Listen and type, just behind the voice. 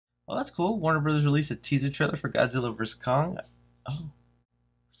Oh, that's cool. Warner Brothers released a teaser trailer for Godzilla vs. Kong. Oh.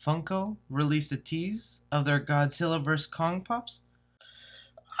 Funko released a tease of their Godzilla vs. Kong pops.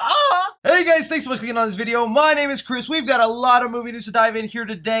 Hey guys, thanks so much for clicking on this video. My name is Chris. We've got a lot of movie news to dive in here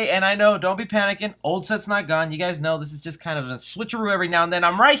today, and I know, don't be panicking. Old set's not gone. You guys know this is just kind of a switcheroo every now and then.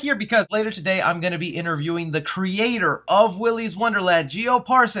 I'm right here because later today I'm going to be interviewing the creator of Willy's Wonderland, Geo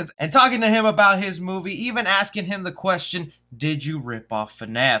Parsons, and talking to him about his movie, even asking him the question, did you rip off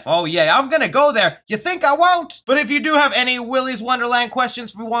FNAF? Oh yeah, I'm gonna go there. You think I won't? But if you do have any Willy's Wonderland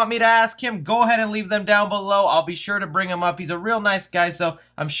questions you want me to ask him, go ahead and leave them down below. I'll be sure to bring him up. He's a real nice guy, so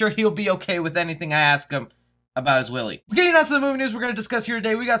I'm sure he'll be okay with anything I ask him about his Willy. Getting on to the movie news we're going to discuss here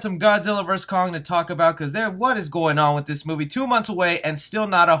today, we got some Godzilla vs. Kong to talk about because what is going on with this movie? 2 months away and still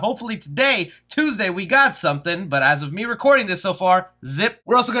not a. Hopefully today, Tuesday, we got something, but as of me recording this so far, zip.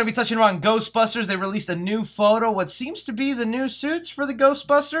 We're also going to be touching on Ghostbusters. They released a new photo, what seems to be the new suits for the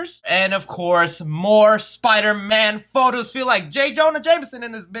Ghostbusters. And of course, more Spider-Man photos. Feel like J. Jonah Jameson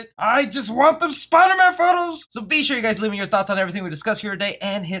in this bitch. I just want them Spider-Man photos. So be sure you guys leave me your thoughts on everything we discuss here today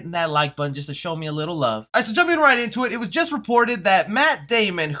and hitting that like button just to show me a little love. All right, so jumping right into it, it was just reported that Matt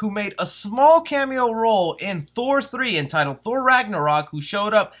Damon, who made a small cameo role in Thor 3 entitled Thor Ragnarok, who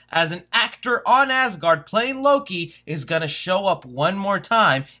showed up as an actor on Asgard playing Loki, is gonna show up one more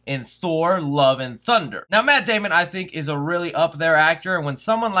time in Thor Love and Thunder. Now, Matt Damon, I think, is a really up there actor, and when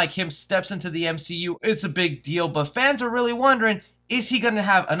someone like him steps into the MCU, it's a big deal, but fans are really wondering, is he going to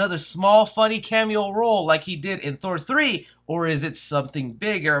have another small, funny cameo role like he did in Thor 3, or is it something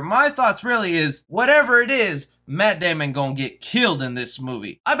bigger? My thoughts really is, whatever it is, Matt Damon gonna get killed in this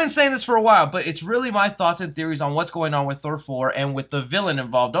movie. I've been saying this for a while, but it's really my thoughts and theories on what's going on with Thor 4 and with the villain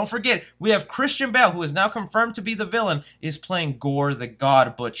involved. Don't forget, we have Christian Bale, who is now confirmed to be the villain, is playing Gore the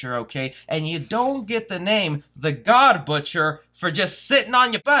God Butcher, okay? And you don't get the name the God Butcher for just sitting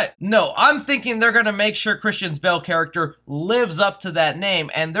on your butt. No, I'm thinking they're gonna make sure Christian Bale's character lives up to that name,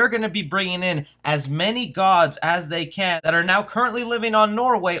 and they're gonna be bringing in as many gods as they can that are now currently living on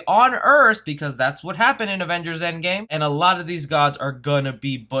Norway, on Earth, because that's what happened in Avengers Endgame, and a lot of these gods are gonna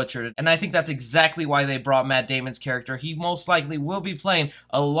be butchered. And I think that's exactly why they brought Matt Damon's character. He most likely will be playing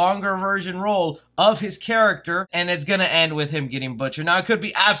a longer version role of his character, and it's gonna end with him getting butchered. Now, I could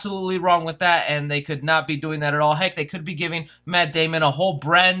be absolutely wrong with that, and they could not be doing that at all. Heck, they could be giving Matt Damon a whole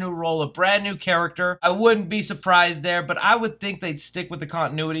brand new role, a brand new character. I wouldn't be surprised there, but I would think they'd stick with the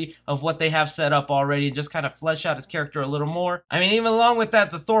continuity of what they have set up already and just kind of flesh out his character a little more. I mean, even along with that,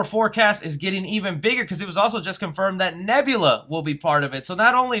 the Thor forecast is getting even bigger because it was also just confirmed that Nebula will be part of it. So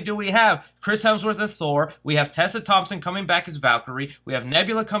not only do we have Chris Hemsworth as Thor, we have Tessa Thompson coming back as Valkyrie, we have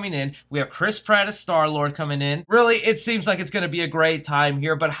Nebula coming in, we have Chris Pratt as Star-Lord coming in. Really, it seems like it's going to be a great time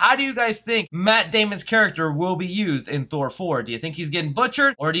here, but how do you guys think Matt Damon's character will be used in Thor 4? Do you think he's getting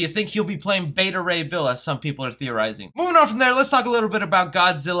butchered, or do you think he'll be playing Beta Ray Bill, as some people are theorizing? Moving on from there, let's talk a little bit about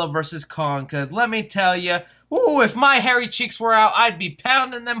Godzilla vs. Kong, because let me tell you, ooh, if my hairy cheeks were out, I'd be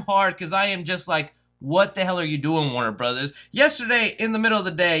pounding them hard, because I am just like, what the hell are you doing, Warner Brothers? Yesterday, in the middle of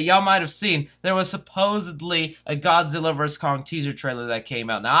the day, y'all might have seen, there was supposedly a Godzilla vs. Kong teaser trailer that came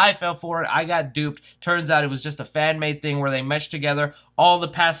out. Now, I fell for it. I got duped. Turns out it was just a fan-made thing where they meshed together all the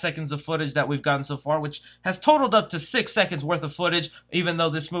past seconds of footage that we've gotten so far, which has totaled up to 6 seconds worth of footage, even though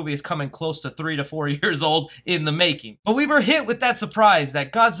this movie is coming close to 3 to 4 years old in the making. But we were hit with that surprise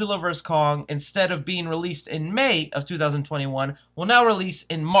that Godzilla vs. Kong, instead of being released in May of 2021, will now release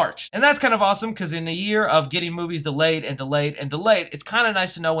in March. And that's kind of awesome, because in a year of getting movies delayed and delayed and delayed, it's kind of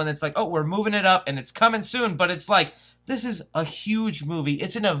nice to know when it's like, oh, we're moving it up and it's coming soon, but it's like, this is a huge movie.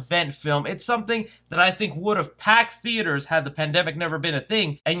 It's an event film. It's something that I think would have packed theaters had the pandemic never been a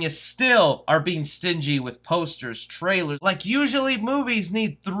thing, and you still are being stingy with posters, trailers. Like, usually movies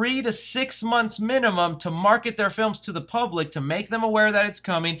need 3 to 6 months minimum to market their films to the public, to make them aware that it's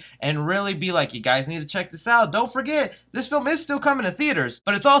coming, and really be like, you guys need to check this out. Don't forget, this film is still coming to theaters,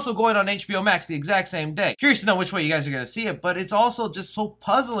 but it's also going on HBO Max the exact same day. Curious to know which way you guys are going to see it, but it's also just so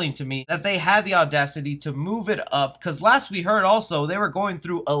puzzling to me that they had the audacity to move it up, because last we heard also they were going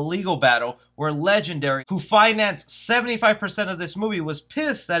through a legal battle where Legendary, who financed 75% of this movie, was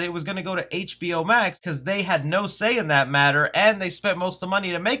pissed that it was going to go to HBO Max because they had no say in that matter, and they spent most of the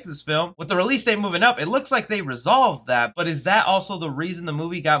money to make this film. With the release date moving up, it looks like they resolved that, but is that also the reason the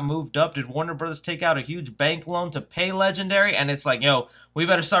movie got moved up? Did Warner Brothers take out a huge bank loan to pay Legendary, and it's like, yo, we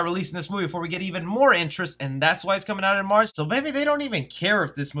better start releasing this movie before we get even more interest, and that's why it's coming out in March? So maybe they don't even care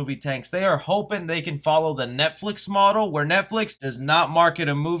if this movie tanks. They are hoping they can follow the Netflix model model where Netflix does not market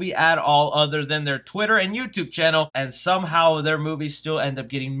a movie at all other than their Twitter and YouTube channel, and somehow their movies still end up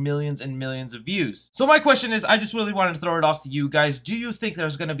getting millions and millions of views. So my question is, I just really wanted to throw it off to you guys. Do you think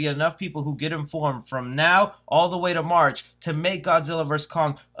there's going to be enough people who get informed from now all the way to March to make Godzilla vs.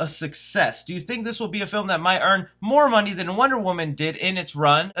 Kong a success? Do you think this will be a film that might earn more money than Wonder Woman did in its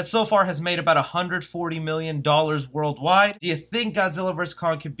run, that so far has made about $140 million worldwide? Do you think Godzilla vs.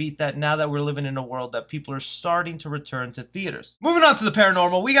 Kong can beat that now that we're living in a world that people are starting to return to theaters? Moving on to the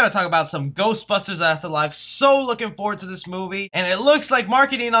paranormal, we gotta talk about some Ghostbusters Afterlife. So looking forward to this movie, and it looks like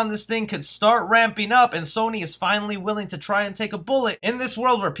marketing on this thing could start ramping up, and Sony is finally willing to try and take a bullet in this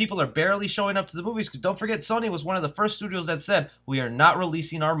world where people are barely showing up to the movies. Because don't forget, Sony was one of the first studios that said, we are not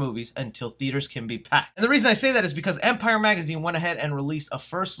releasing our movies until theaters can be packed. And the reason I say that is because Empire Magazine went ahead and released a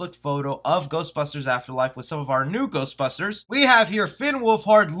first look photo of Ghostbusters Afterlife with some of our new Ghostbusters. We have here Finn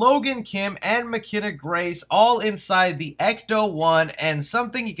Wolfhard, Logan Kim, and McKenna Grace all inside the Ecto-1, and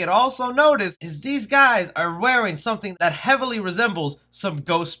something you can also notice is these guys are wearing something that heavily resembles some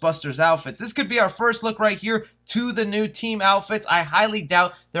Ghostbusters outfits. This could be our first look right here to the new team outfits. I highly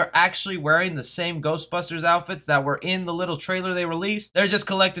doubt they're actually wearing the same Ghostbusters outfits that were in the little trailer they released. They're just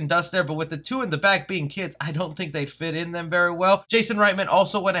collecting dust there, but with the two in the back being kids, I don't think they'd fit in them very well. Jason Reitman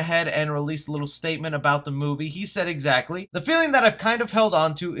also went ahead and released a little statement about the movie. He said exactly, the feeling that I've kind of held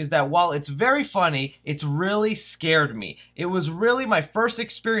on to is that while it's very funny, it's really scared me. It was really my first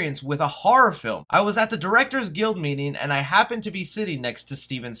experience with a horror film. I was at the Directors Guild meeting and I happened to be sitting next to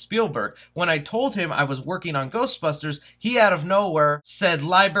Steven Spielberg. When I told him I was working on Ghostbusters, he out of nowhere said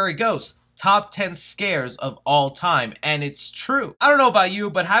Library Ghosts, top 10 scares of all time, and it's true. I don't know about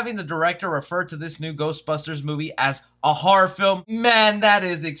you, but having the director refer to this new Ghostbusters movie as a horror film, man, that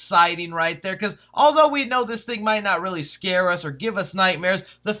is exciting right there, because although we know this thing might not really scare us or give us nightmares,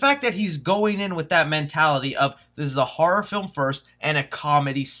 the fact that he's going in with that mentality of this is a horror film first and a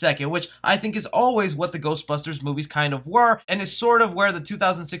comedy second, which I think is always what the Ghostbusters movies kind of were, and is sort of where the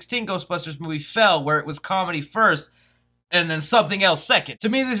 2016 Ghostbusters movie fell, where it was comedy first and then something else second. To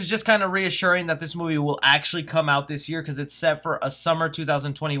me, this is just kind of reassuring that this movie will actually come out this year, because it's set for a summer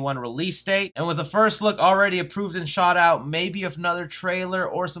 2021 release date. And with the first look already approved and shot out, maybe if another trailer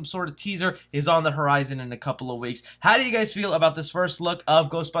or some sort of teaser is on the horizon in a couple of weeks. How do you guys feel about this first look of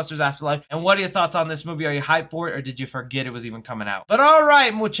Ghostbusters Afterlife? And what are your thoughts on this movie? Are you hyped for it, or did you forget it was even coming out? But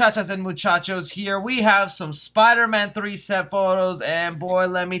alright, muchachas and muchachos, here we have some Spider-Man 3 set photos, and boy,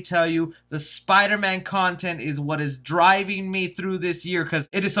 let me tell you, the Spider-Man content is what is driving me through this year, because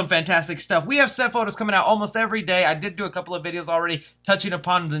it is some fantastic stuff. We have set photos coming out almost every day. I did do a couple of videos already touching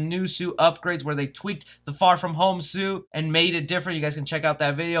upon the new suit upgrades where they tweaked the Far From Home suit and made it different. You guys can check out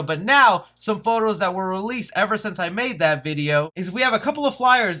that video. But now, some photos that were released ever since I made that video is we have a couple of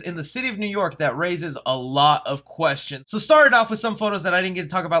flyers in the city of New York that raises a lot of questions. So started off with some photos that I didn't get to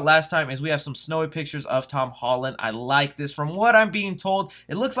talk about last time is we have some snowy pictures of Tom Holland. I like this. From what I'm being told,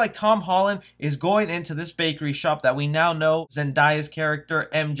 it looks like Tom Holland is going into this bakery shop that we now know Zendaya's character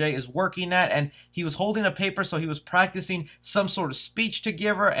MJ is working at, and he was holding a paper, so he was practicing some sort of speech to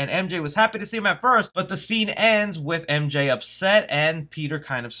give her, and MJ was happy to see him at first, but the scene ends with MJ upset and Peter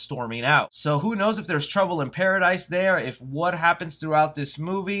kind of storming out. So who knows if there's trouble in paradise there, if what happens throughout this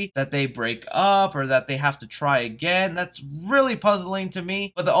movie, that they break up or that they have to try again. That's really puzzling to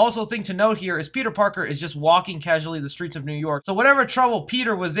me. But the also thing to note here is Peter Parker is just walking casually the streets of New York. So whatever trouble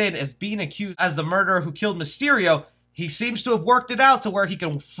Peter was in as being accused as the murderer who killed Mysterio, he seems to have worked it out to where he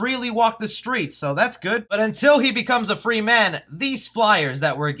can freely walk the streets, so that's good. But until he becomes a free man, these flyers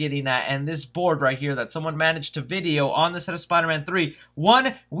that we're getting at and this board right here that someone managed to video on the set of Spider-Man 3,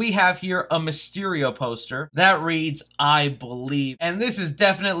 one, we have here a Mysterio poster that reads, I believe. And this is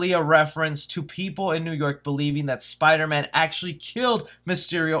definitely a reference to people in New York believing that Spider-Man actually killed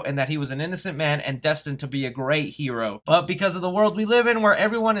Mysterio and that he was an innocent man and destined to be a great hero. But because of the world we live in where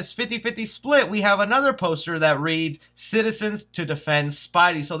everyone is 50-50 split, we have another poster that reads, Citizens to Defend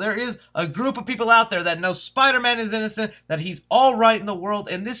Spidey. So there is a group of people out there that know Spider-Man is innocent, that he's all right in the world,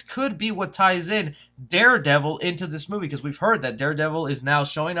 and this could be what ties in Daredevil into this movie, because we've heard that Daredevil is now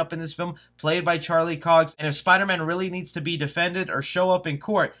showing up in this film, played by Charlie Cox, and if Spider-Man really needs to be defended or show up in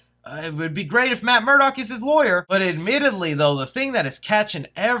court, it would be great if Matt Murdock is his lawyer. But admittedly, though, the thing that is catching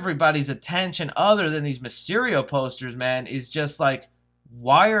everybody's attention other than these Mysterio posters, man, is just like,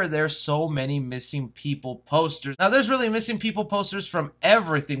 why are there so many missing people posters? Now, there's really missing people posters from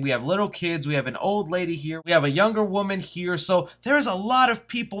everything. We have little kids, we have an old lady here, we have a younger woman here, so there's a lot of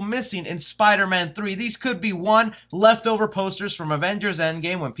people missing in Spider-Man 3. These could be, one, leftover posters from Avengers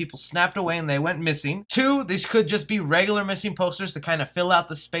Endgame when people snapped away and they went missing. Two, these could just be regular missing posters to kind of fill out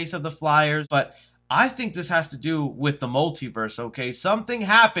the space of the flyers, but I think this has to do with the multiverse, okay? Something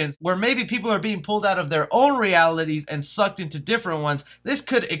happens where maybe people are being pulled out of their own realities and sucked into different ones. This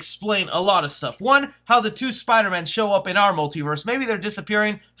could explain a lot of stuff. One, how the two Spider-Men show up in our multiverse. Maybe they're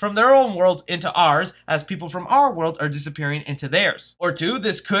disappearing from their own worlds into ours, as people from our world are disappearing into theirs. Or two,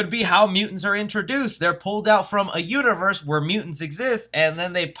 this could be how mutants are introduced. They're pulled out from a universe where mutants exist, and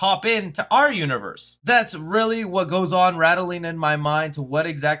then they pop into our universe. That's really what goes on rattling in my mind to what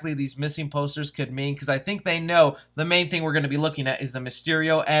exactly these missing posters could mean, because I think they know the main thing we're going to be looking at is the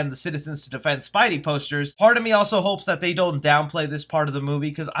Mysterio and the Citizens to Defend Spidey posters. Part of me also hopes that they don't downplay this part of the movie,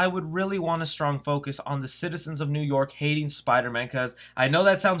 because I would really want a strong focus on the citizens of New York hating Spider-Man, because I know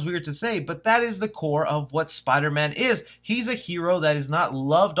that sounds weird to say, but that is the core of what Spider-Man is. He's a hero that is not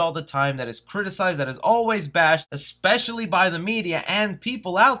loved all the time, that is criticized, that is always bashed, especially by the media and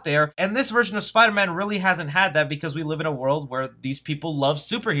people out there, and this version of Spider-Man really hasn't had that because we live in a world where these people love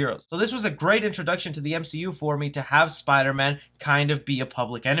superheroes. So this was a great introduction to the MCU for me to have Spider-Man kind of be a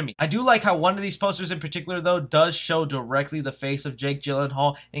public enemy. I do like how one of these posters in particular though does show directly the face of Jake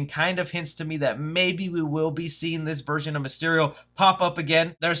Gyllenhaal and kind of hints to me that maybe we will be seeing this version of Mysterio pop up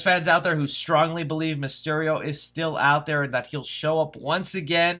again. There's fans out there who strongly believe Mysterio is still out there and that he'll show up once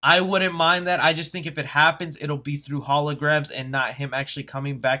again. I wouldn't mind that. I just think if it happens, it'll be through holograms and not him actually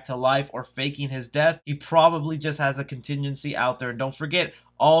coming back to life or faking his death. He probably just has a contingency out there. And don't forget,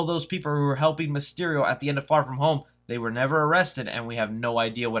 all those people who were helping Mysterio at the end of Far From Home, they were never arrested, and we have no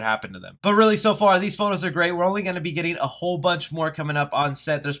idea what happened to them. But really, so far, these photos are great. We're only going to be getting a whole bunch more coming up on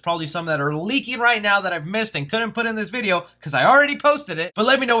set. There's probably some that are leaking right now that I've missed and couldn't put in this video because I already posted it. But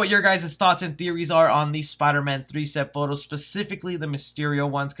let me know what your guys' thoughts and theories are on these Spider-Man 3 set photos, specifically the Mysterio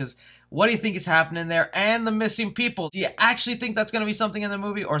ones, because what do you think is happening there? And the missing people. Do you actually think that's going to be something in the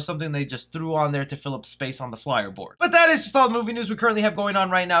movie or something they just threw on there to fill up space on the flyer board? But that is just all the movie news we currently have going on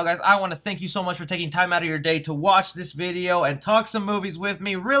right now, guys. I want to thank you so much for taking time out of your day to watch this video and talk some movies with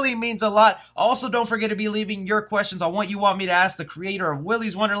me. Really means a lot. Also, don't forget to be leaving your questions on what you want me to ask the creator of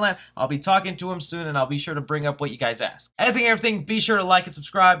Willy's Wonderland. I'll be talking to him soon, and I'll be sure to bring up what you guys ask. Anything and everything, be sure to like and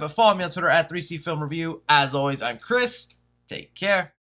subscribe, but follow me on Twitter at 3C Film Review. As always, I'm Chris. Take care.